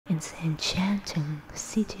In the enchanting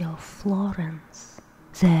city of Florence,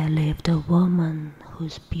 there lived a woman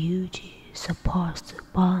whose beauty surpassed the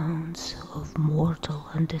bounds of mortal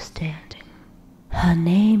understanding. Her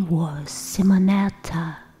name was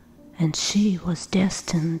Simonetta, and she was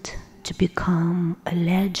destined to become a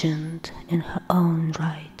legend in her own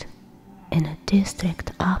right. In a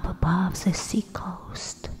district up above the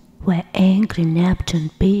seacoast, where angry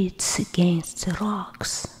Neptune beats against the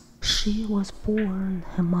rocks, she was born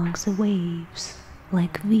among the waves,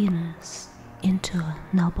 like Venus, into a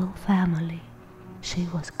noble family. She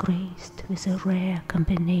was graced with a rare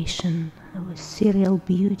combination of ethereal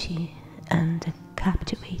beauty and a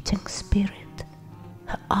captivating spirit.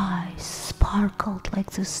 Her eyes sparkled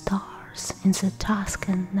like the stars in the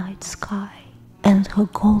Tuscan night sky, and her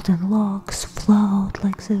golden locks flowed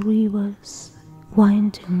like the rivers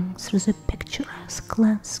winding through the picturesque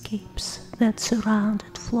landscapes that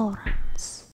surrounded Florence.